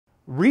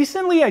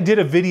Recently, I did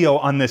a video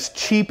on this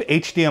cheap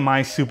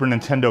HDMI Super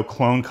Nintendo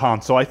clone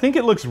console. I think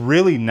it looks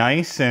really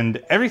nice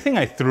and everything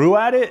I threw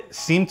at it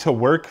seemed to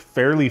work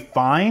fairly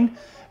fine.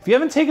 If you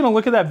haven't taken a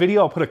look at that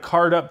video, I'll put a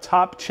card up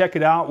top. Check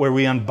it out where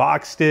we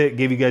unboxed it,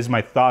 gave you guys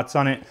my thoughts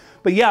on it.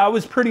 But yeah, I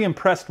was pretty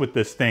impressed with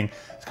this thing.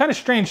 It's kind of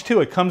strange too.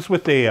 It comes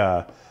with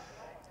a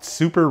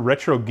Super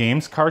Retro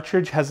Games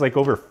cartridge, has like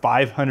over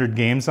 500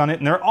 games on it,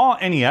 and they're all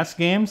NES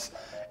games,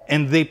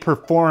 and they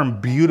perform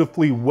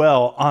beautifully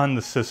well on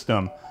the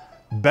system.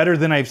 Better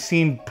than I've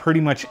seen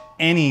pretty much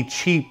any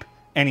cheap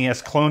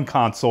NES clone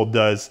console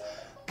does.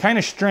 Kind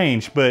of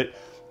strange, but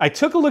I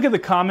took a look at the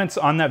comments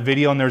on that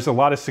video and there's a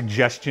lot of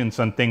suggestions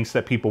on things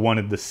that people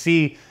wanted to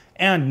see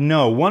and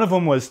know. One of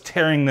them was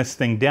tearing this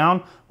thing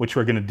down, which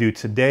we're gonna do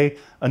today.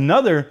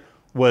 Another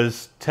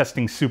was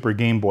testing Super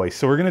Game Boy,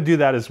 so we're gonna do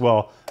that as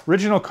well.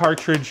 Original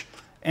cartridge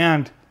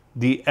and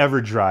the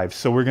EverDrive,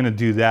 so we're gonna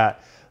do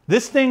that.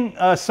 This thing,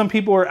 some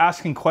people were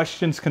asking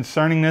questions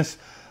concerning this.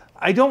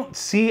 I don't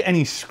see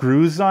any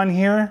screws on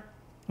here.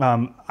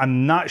 I'm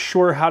not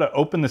sure how to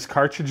open this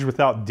cartridge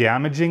without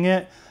damaging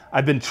it.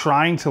 I've been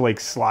trying to like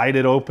slide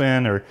it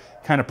open or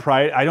kind of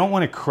pry it. I don't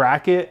want to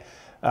crack it,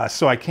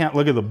 so I can't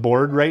look at the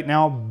board right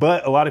now,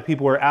 but a lot of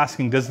people were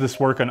asking, does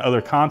this work on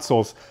other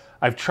consoles?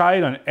 I've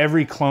tried on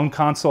every clone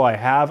console I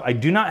have. I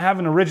do not have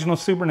an original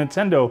Super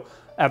Nintendo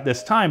at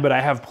this time, but I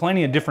have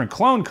plenty of different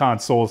clone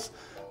consoles,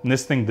 and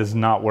this thing does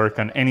not work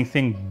on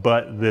anything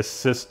but this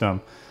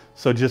system.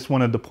 So just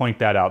wanted to point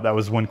that out. That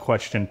was one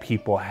question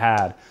people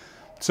had.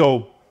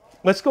 So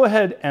let's go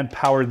ahead and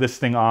power this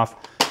thing off,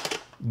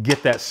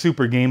 get that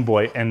Super Game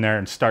Boy in there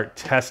and start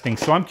testing.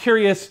 So I'm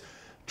curious,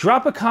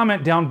 drop a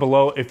comment down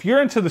below. If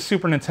you're into the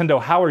Super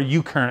Nintendo, how are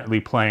you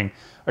currently playing?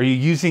 Are you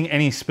using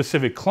any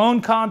specific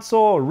clone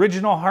console,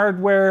 original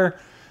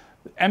hardware,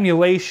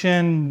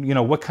 emulation? You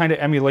know, what kind of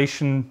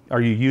emulation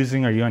are you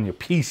using? Are you on your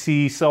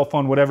PC, cell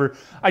phone, whatever?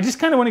 I just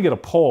kind of want to get a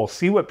poll,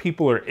 see what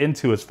people are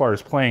into as far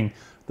as playing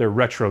their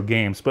retro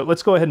games. But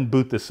let's go ahead and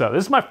boot this up.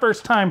 This is my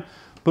first time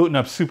booting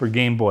up Super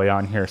Game Boy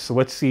on here, so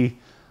let's see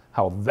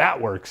how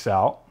that works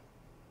out.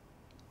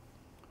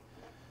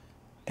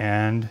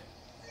 And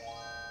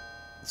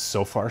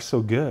so far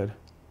so good.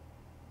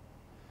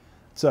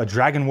 It's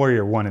Dragon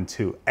Warrior 1 and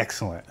 2.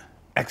 Excellent,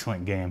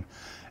 excellent game.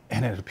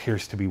 And it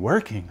appears to be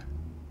working.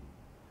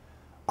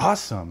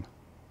 Awesome.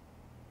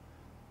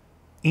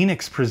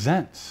 Enix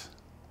presents.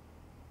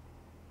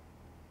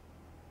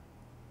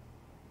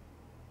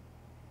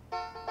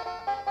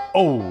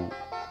 Oh,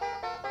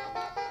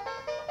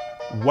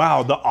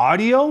 wow, the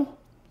audio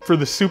for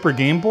the Super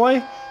Game Boy,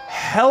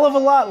 hell of a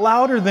lot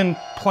louder than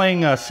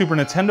playing Super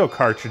Nintendo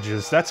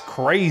cartridges. That's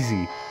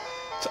crazy.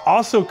 It's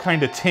also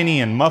kind of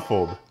tinny and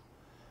muffled.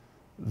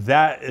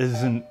 That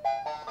isn't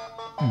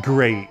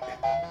great.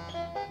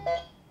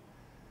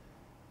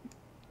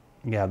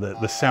 Yeah,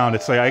 the sound,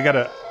 it's like I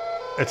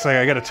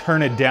gotta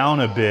turn it down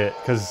a bit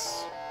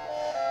because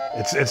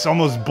it's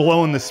almost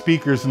blowing the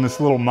speakers in this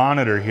little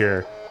monitor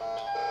here.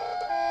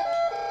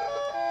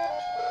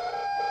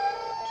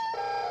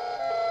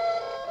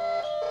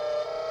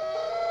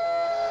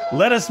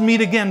 Let us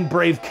meet again,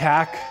 brave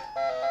CAC.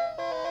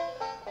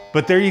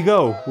 But there you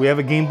go. We have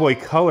a Game Boy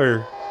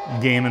Color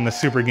game in the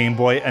Super Game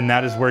Boy, and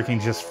that is working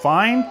just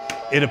fine,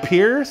 it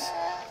appears.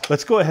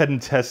 Let's go ahead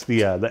and test the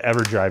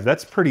EverDrive.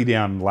 That's pretty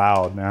damn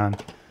loud, man.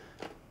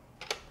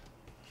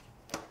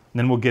 And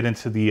then we'll get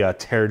into the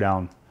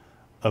teardown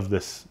of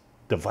this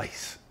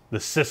device, the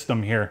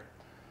system here.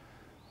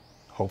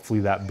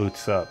 Hopefully that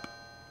boots up.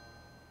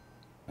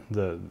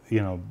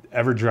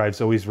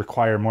 EverDrives always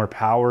require more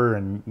power,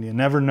 and you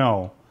never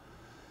know.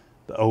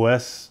 The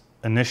OS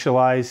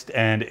initialized,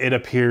 and it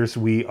appears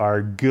we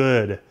are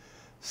good.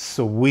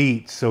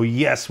 Sweet. So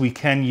yes, we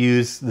can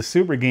use the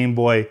Super Game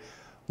Boy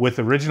with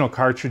original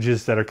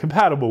cartridges that are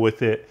compatible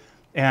with it,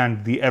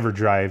 and the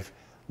EverDrive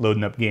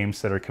loading up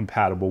games that are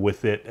compatible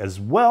with it as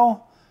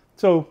well.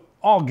 So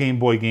all Game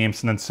Boy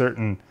games, and then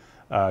certain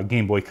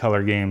Game Boy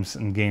Color games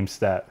and games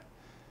that,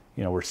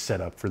 you know, were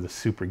set up for the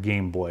Super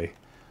Game Boy.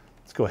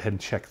 Let's go ahead and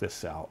check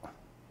this out.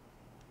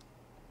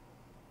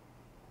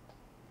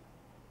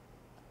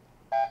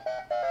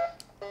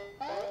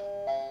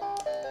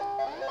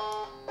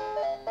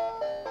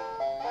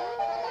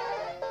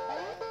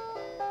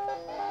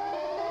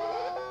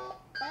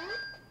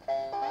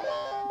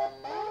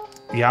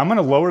 Yeah, I'm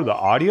gonna lower the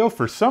audio.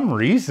 For some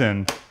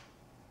reason,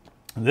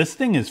 this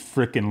thing is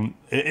freaking,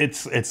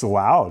 it's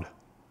loud.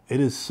 It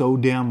is so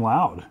damn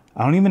loud.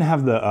 I don't even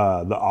have the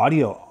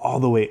audio all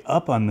the way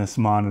up on this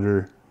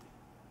monitor.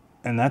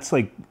 And that's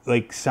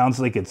like sounds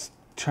like it's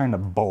trying to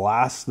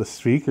blast the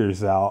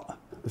speakers out.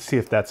 Let's see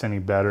if that's any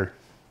better.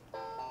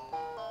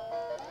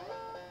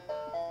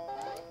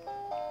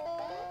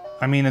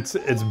 I mean, it's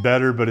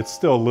better, but it's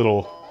still a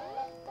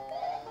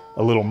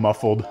little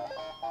muffled.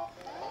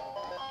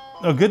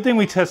 Oh, good thing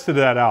we tested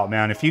that out,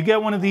 man. If you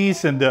get one of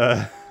these and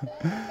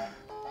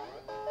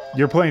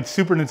you're playing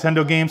Super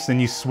Nintendo games, then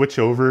you switch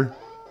over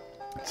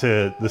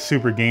to the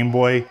Super Game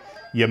Boy,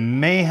 you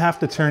may have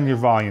to turn your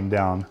volume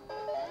down.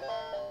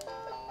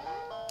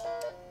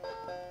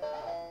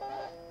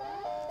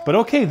 But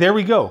okay, there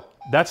we go.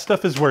 That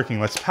stuff is working.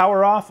 Let's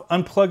power off,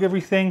 unplug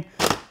everything,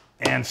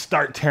 and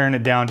start tearing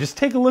it down. Just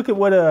take a look at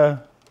what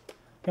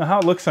how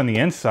it looks on the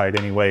inside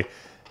anyway.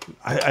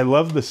 I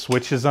love the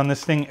switches on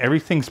this thing.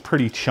 Everything's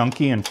pretty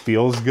chunky and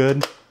feels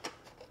good.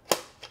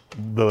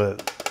 The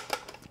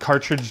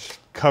cartridge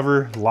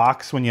cover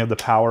locks when you have the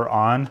power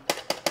on.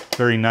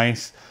 Very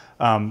nice.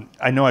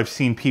 I know I've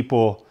seen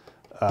people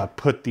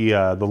put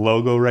the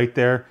logo right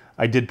there.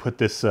 I did put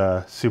this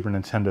Super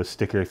Nintendo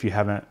sticker if you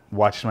haven't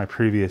watched my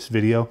previous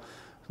video.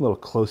 A little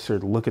closer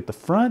to look at the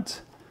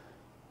front.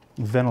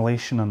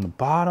 Ventilation on the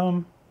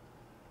bottom.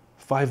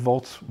 5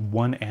 volts,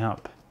 1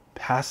 amp.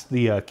 Passed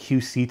the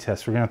QC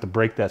test. We're gonna have to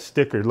break that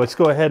sticker. Let's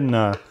go ahead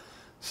and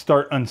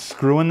start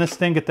unscrewing this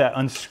thing, get that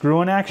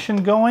unscrewing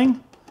action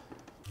going.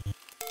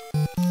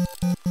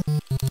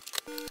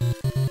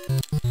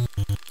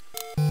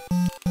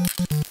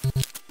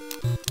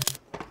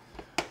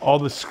 All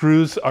the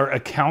screws are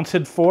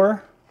accounted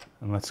for.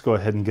 And let's go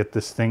ahead and get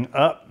this thing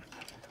up.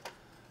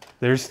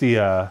 There's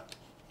the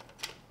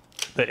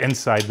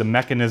inside, the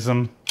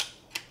mechanism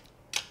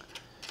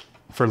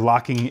for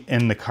locking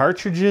in the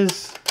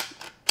cartridges,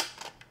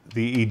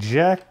 the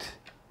eject,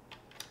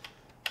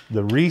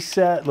 the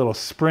reset, little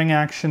spring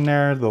action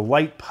there, the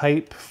light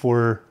pipe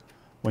for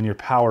when you're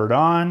powered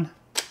on.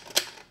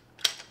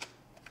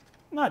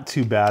 Not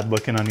too bad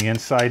looking on the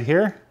inside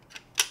here.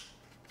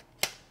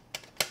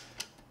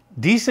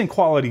 Decent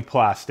quality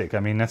plastic. I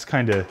mean, that's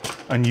kind of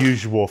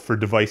unusual for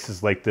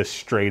devices like this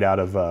straight out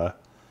of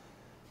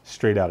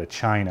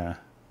China.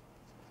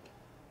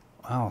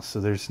 Wow, so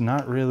there's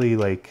not really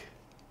like,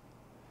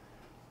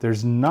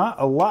 there's not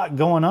a lot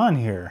going on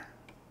here.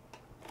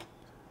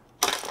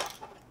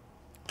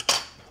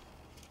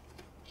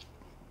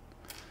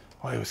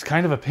 Well, it was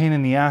kind of a pain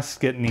in the ass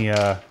getting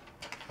the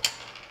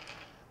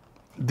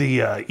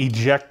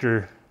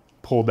ejector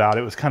pulled out.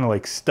 It was kind of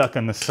like stuck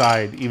on the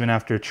side even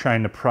after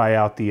trying to pry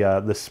out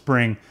the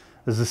spring.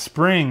 As the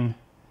spring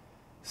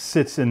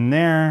sits in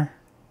there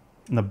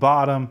in the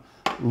bottom,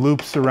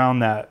 loops around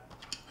that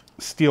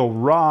steel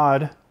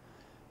rod,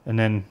 and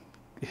then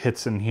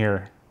hits in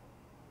here.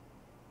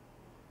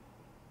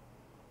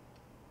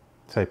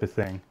 Type of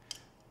thing.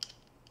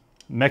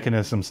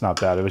 Mechanism's not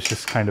bad. It was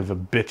just kind of a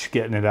bitch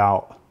getting it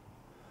out.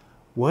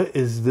 What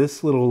is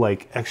this little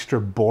like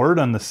extra board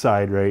on the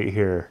side right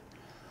here?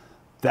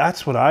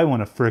 That's what I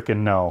want to frickin'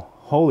 know.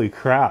 Holy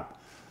crap.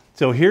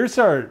 So here's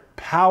our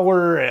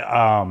power,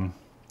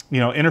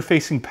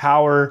 interfacing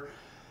power,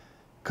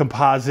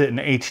 composite, and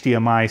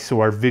HDMI. So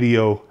our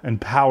video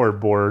and power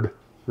board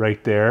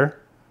right there.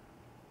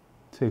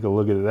 Take a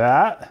look at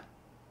that.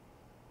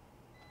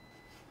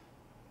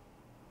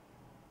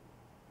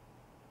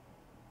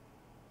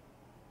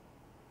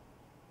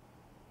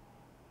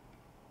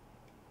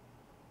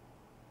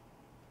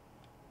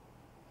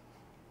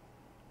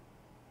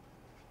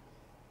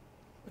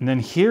 And then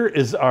here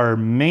is our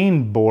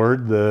main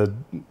board,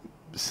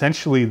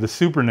 essentially the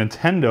Super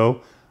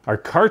Nintendo, our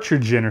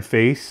cartridge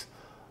interface,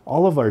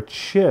 all of our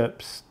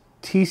chips,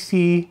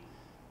 TCT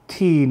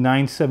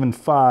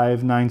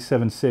 975,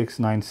 976,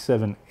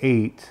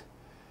 978,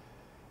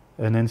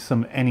 and then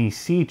some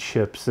NEC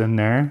chips in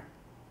there.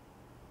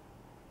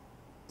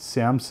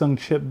 Samsung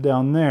chip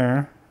down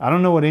there. I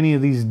don't know what any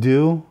of these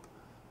do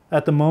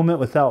at the moment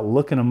without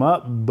looking them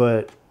up,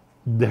 but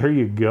there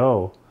you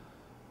go.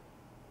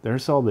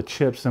 There's all the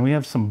chips, and we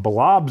have some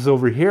blobs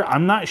over here.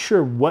 I'm not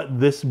sure what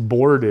this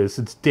board is.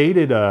 It's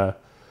dated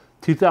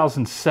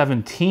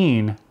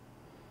 2017.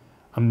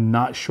 I'm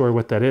not sure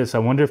what that is. I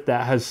wonder if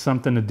that has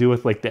something to do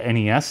with like the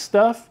NES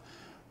stuff.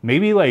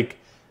 Maybe like,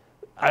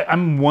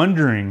 I'm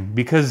wondering,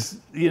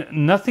 because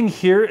nothing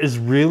here is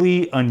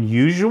really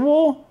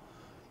unusual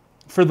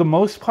for the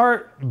most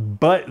part,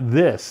 but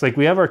this. Like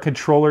we have our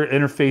controller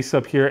interface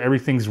up here.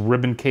 Everything's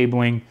ribbon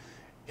cabling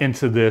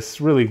into this.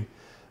 Really,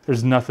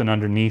 there's nothing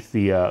underneath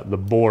the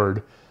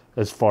board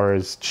as far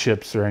as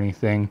chips or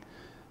anything.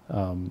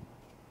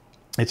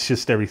 It's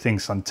just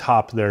everything's on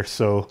top there.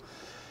 So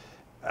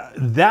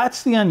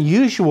that's the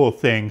unusual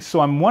thing. So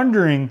I'm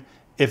wondering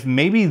if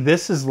maybe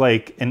this is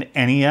like an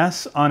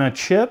NES on a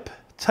chip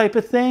type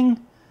of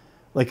thing,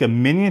 like a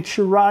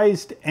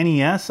miniaturized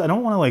NES. I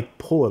don't want to like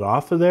pull it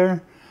off of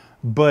there,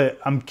 but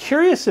I'm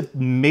curious if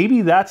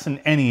maybe that's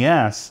an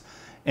NES.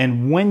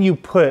 And when you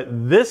put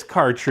this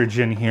cartridge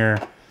in here,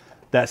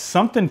 that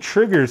something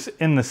triggers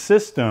in the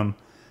system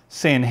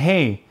saying,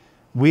 hey,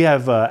 we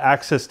have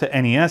access to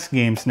NES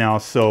games now,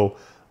 so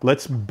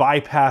let's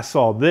bypass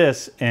all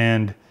this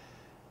and,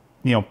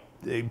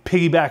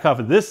 piggyback off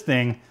of this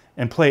thing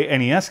and play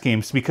NES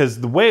games.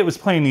 Because the way it was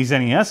playing these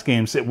NES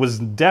games, it was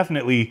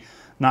definitely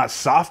not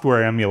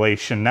software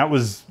emulation. That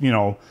was,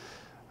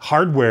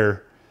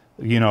 hardware,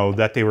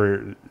 that they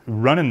were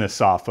running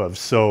this off of.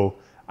 So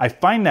I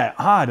find that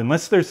odd,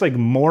 unless there's like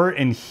more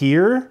in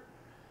here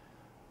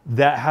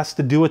that has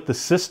to do with the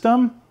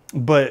system.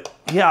 But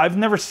yeah, I've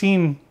never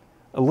seen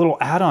a little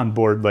add-on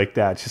board like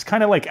that. It's just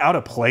kind of like out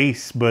of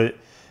place, but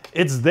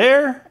it's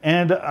there,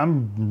 and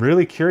I'm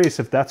really curious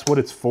if that's what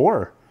it's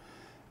for.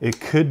 It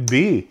could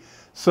be.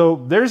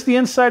 So there's the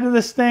inside of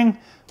this thing.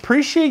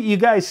 Appreciate you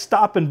guys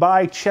stopping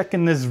by,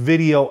 checking this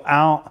video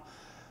out.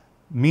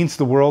 Means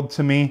the world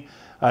to me.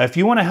 If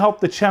you want to help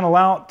the channel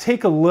out,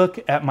 take a look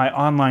at my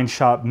online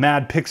shop,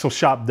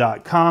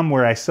 madpixelshop.com,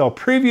 where I sell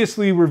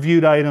previously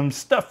reviewed items,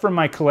 stuff from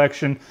my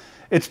collection.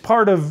 It's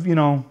part of, you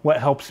know, what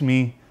helps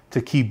me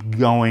to keep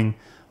going.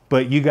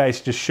 But you guys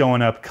just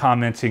showing up,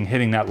 commenting,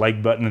 hitting that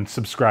like button and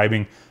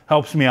subscribing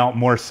helps me out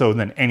more so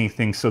than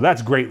anything. So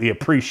that's greatly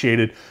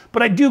appreciated.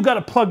 But I do got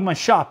to plug my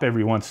shop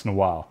every once in a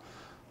while.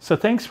 So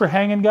thanks for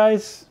hanging,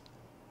 guys.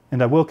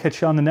 And I will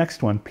catch you on the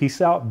next one. Peace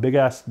out. Big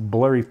ass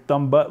blurry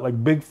thumb butt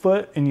like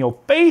Bigfoot in your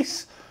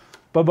face.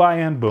 Bye-bye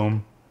and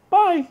boom.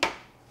 Bye.